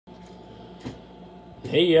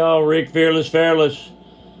Hey y'all, Rick Fearless,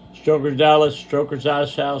 Strokers Dallas, Strokers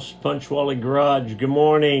Ice House, Punchwally Garage. Good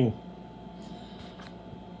morning.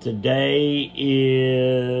 Today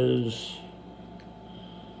is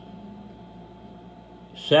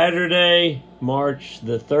Saturday, March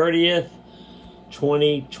the 30th,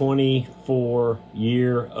 2024,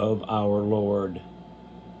 year of our Lord.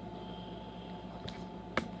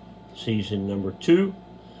 Season number 2,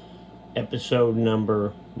 episode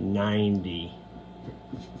number 90.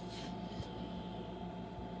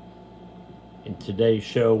 In today's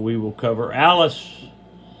show, we will cover Alice,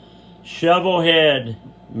 Shovelhead,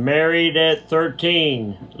 married at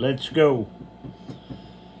 13. Let's go.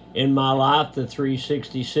 In My Life, the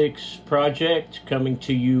 366 project, coming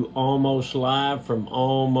to you almost live from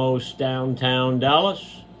almost downtown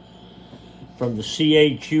Dallas, from the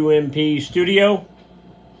CHUMP studio.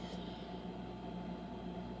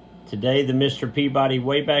 Today, the Mr. Peabody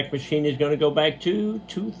Wayback Machine is going to go back to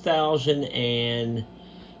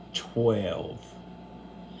 2012.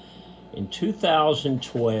 In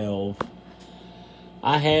 2012,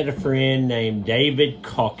 I had a friend named David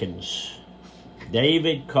Calkins.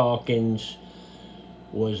 David Calkins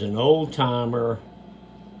was an old-timer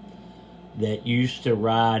that used to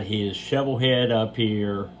ride his Shovelhead up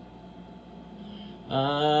here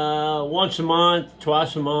once a month,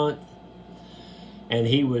 twice a month. And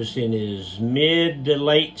he was in his mid to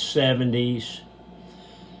late 70s.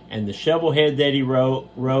 And the Shovelhead that he rode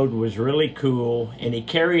was really cool. And he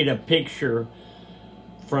carried a picture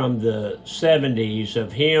from the 70s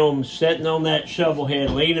of him sitting on that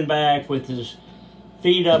Shovelhead, leaning back with his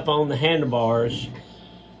feet up on the handlebars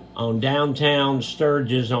on downtown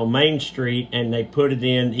Sturgis on Main Street. And they put it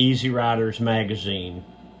in Easy Riders magazine.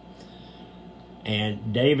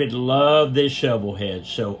 And David loved this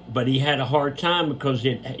Shovelhead, but he had a hard time because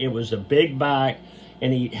it was a big bike,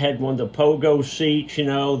 and he had one of the pogo seats, you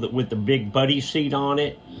know, with the big buddy seat on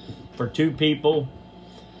it for 2 people.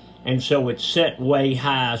 And so it set way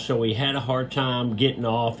high, so he had a hard time getting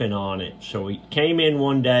off and on it. So he came in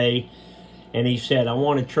one day, and he said, "I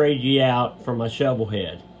want to trade you out for my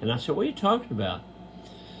Shovelhead." And I said, "What are you talking about?"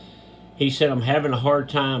 He said, "I'm having a hard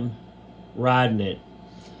time riding it."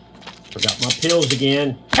 Forgot my pills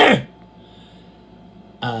again.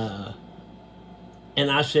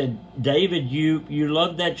 And I said, "David, you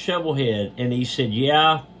love that Shovelhead." And he said,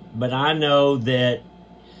 "Yeah, but I know that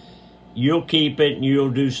you'll keep it and you'll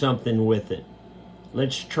do something with it.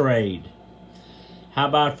 Let's trade. How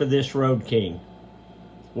about for this Road King?"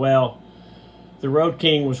 Well, the Road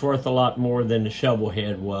King was worth a lot more than the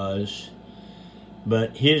Shovelhead was.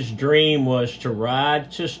 But his dream was to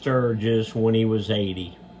ride to Sturgis when he was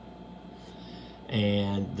 80.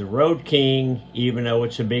 And the Road King, even though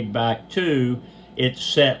it's a big bike too, it's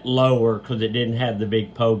set lower because it didn't have the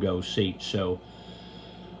big pogo seat. So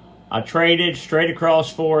I traded straight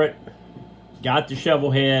across for it, got the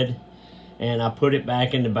Shovelhead, and I put it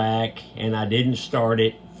back in the back, and I didn't start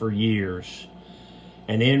it for years.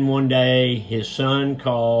 And then one day his son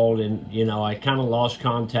called, and you know, I kind of lost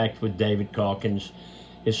contact with David Calkins.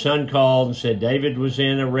 His son called and said David was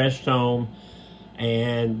in a rest home,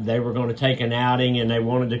 and they were going to take an outing, and they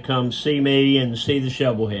wanted to come see me and see the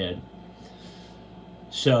Shovelhead.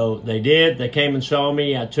 So they did. They came and saw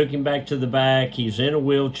me. I took him back to the back. He's in a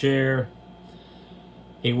wheelchair.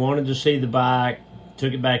 He wanted to see the bike.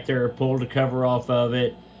 Took it back there, pulled the cover off of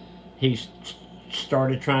it. He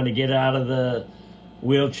started trying to get out of the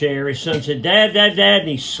wheelchair. His son said, "Dad, Dad, Dad." And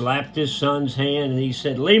he slapped his son's hand, and he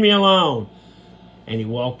said, "Leave me alone." And he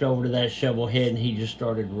walked over to that Shovelhead, and he just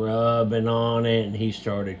started rubbing on it, and he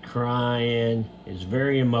started crying. It's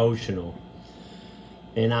very emotional.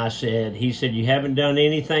 And he said, "You haven't done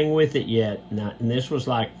anything with it yet." And this was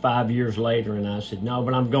like 5 years later, and I said, "No,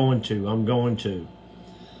 but I'm going to.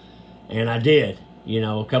 And I did. You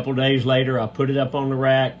know, a couple days later, I put it up on the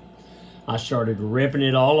rack. I started ripping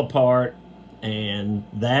it all apart, and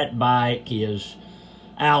that bike is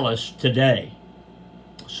Alice today.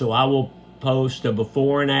 So I will post a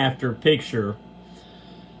before and after picture,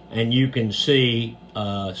 and you can see,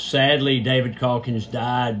 sadly, David Calkins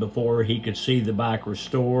died before he could see the bike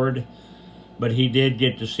restored, but he did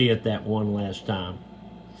get to see it that one last time.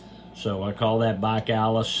 So I call that bike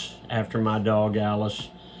Alice, after my dog Alice,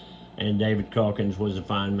 and David Calkins was a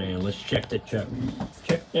fine man. Let's check the chuck.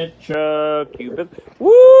 Check that chuck.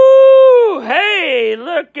 Woo! Hey,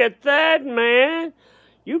 look at that, man.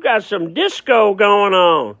 You got some disco going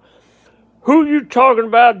on. Who you talking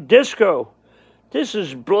about disco? This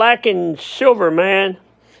is black and silver, man.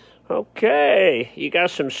 Okay, you got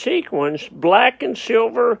some sequins, black and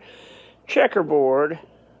silver checkerboard,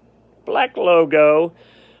 black logo,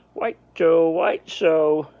 white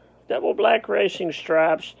toe, double black racing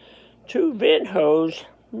stripes, 2 vent hose,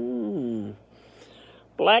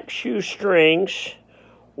 black shoestrings,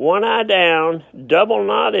 1 eye down, double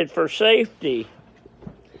knotted for safety.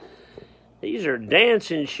 These are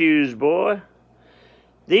dancing shoes, boy.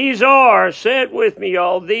 These are, say it with me,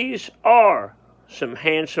 y'all, these are some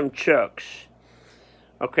handsome Chucks.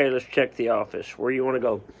 Okay, let's check the office. Where you want to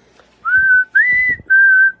go?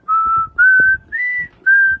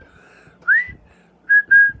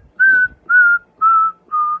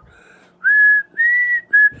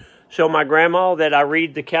 So my grandma that I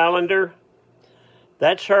read the calendar,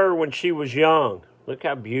 that's her when she was young. Look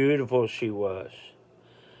how beautiful she was.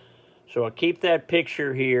 So I keep that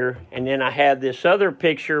picture here, and then I have this other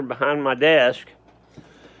picture behind my desk.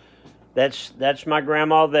 That's my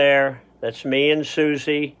grandma there. That's me and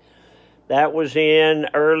Susie. That was in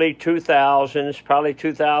early 2000s, probably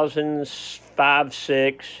 2005,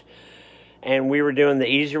 6. And we were doing the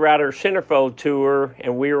Easy Rider Centerfold Tour,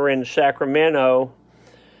 and we were in Sacramento.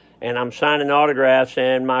 And I'm signing autographs,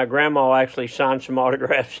 and my grandma actually signed some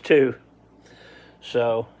autographs too.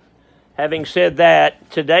 So, having said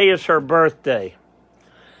that, today is her birthday.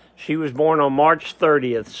 She was born on March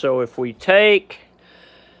 30th. So if we take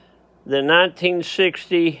the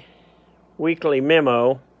 1960 weekly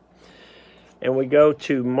memo and we go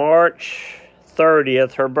to March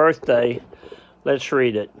 30th, her birthday, let's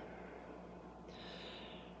read it.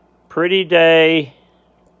 Pretty day,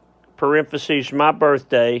 parentheses, my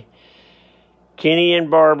birthday. Kenny and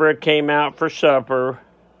Barbara came out for supper.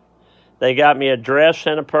 They got me a dress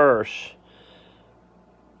and a purse.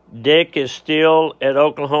 Dick is still at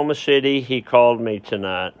Oklahoma City. He called me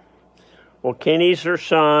tonight. Well, Kenny's her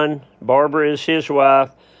son, Barbara is his wife,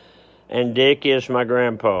 and Dick is my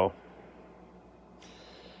grandpa.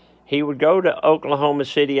 He would go to Oklahoma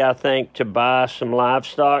City, I think, to buy some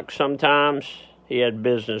livestock sometimes. He had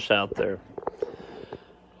business out there.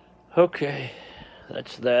 Okay,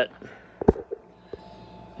 that's that.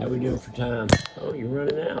 How we doing for time? Oh, you're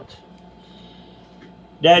running out.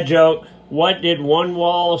 Dad joke. What did one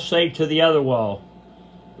wall say to the other wall?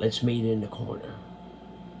 Let's meet in the corner.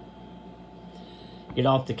 Get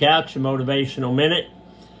off the couch, a motivational minute.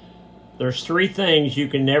 There's 3 things you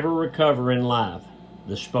can never recover in life.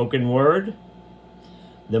 The spoken word,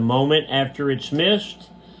 the moment after it's missed,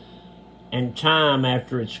 and time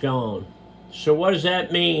after it's gone. So what does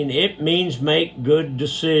that mean? It means make good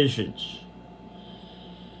decisions.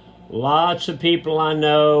 Lots of people I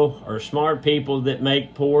know are smart people that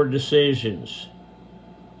make poor decisions.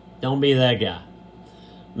 Don't be that guy.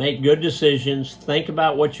 Make good decisions. Think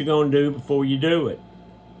about what you're going to do before you do it.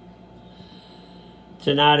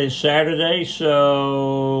 Tonight is Saturday,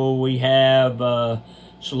 so we have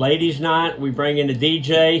it's ladies' night. We bring in a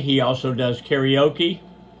DJ. He also does karaoke.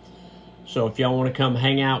 So if y'all want to come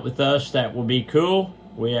hang out with us, that will be cool.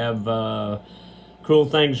 We have cool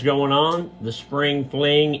things going on. The Spring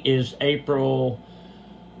Fling is April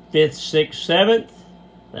 5th, 6th, 7th.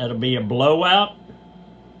 That'll be a blowout.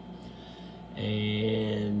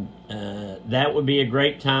 And that would be a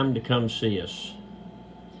great time to come see us.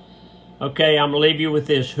 Okay, I'm going to leave you with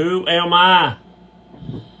this. Who am I?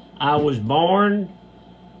 I was born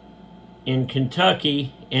in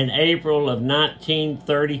Kentucky in April of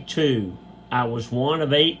 1932. I was one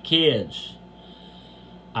of 8 kids.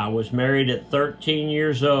 I was married at 13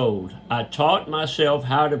 years old. I taught myself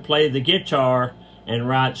how to play the guitar and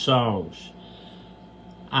write songs.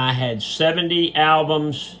 I had 70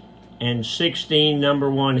 albums and 16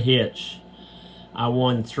 #1 hits. I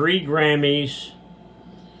won 3 Grammys,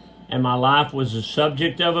 and my life was the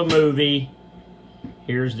subject of a movie.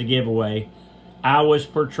 Here's the giveaway. I was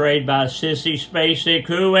portrayed by Sissy Spacek.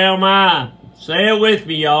 Who am I? Say it with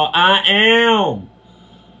me, y'all. I am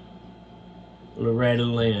Loretta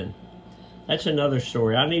Lynn. That's another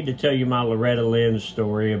story. I need to tell you my Loretta Lynn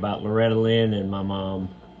story about Loretta Lynn and my mom.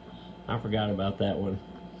 I forgot about that one.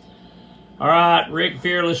 All right, Rick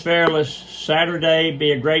Fearless. Saturday,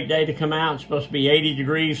 be a great day to come out. It's supposed to be 80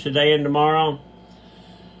 degrees today and tomorrow.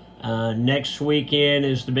 Next weekend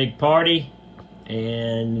is the big party.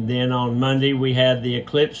 And then on Monday, we have the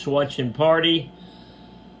eclipse watching party.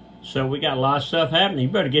 So we got a lot of stuff happening. You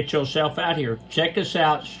better get yourself out here. Check us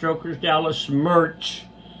out, Strokers Dallas Merch,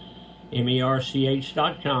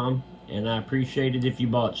 MERCH.com. And I appreciate it if you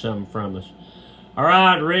bought something from us. All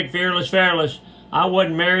right, Rick Fearless. I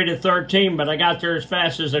wasn't married at 13, but I got there as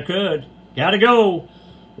fast as I could. Gotta go.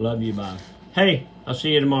 Love you, bye. Hey, I'll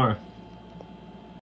see you tomorrow.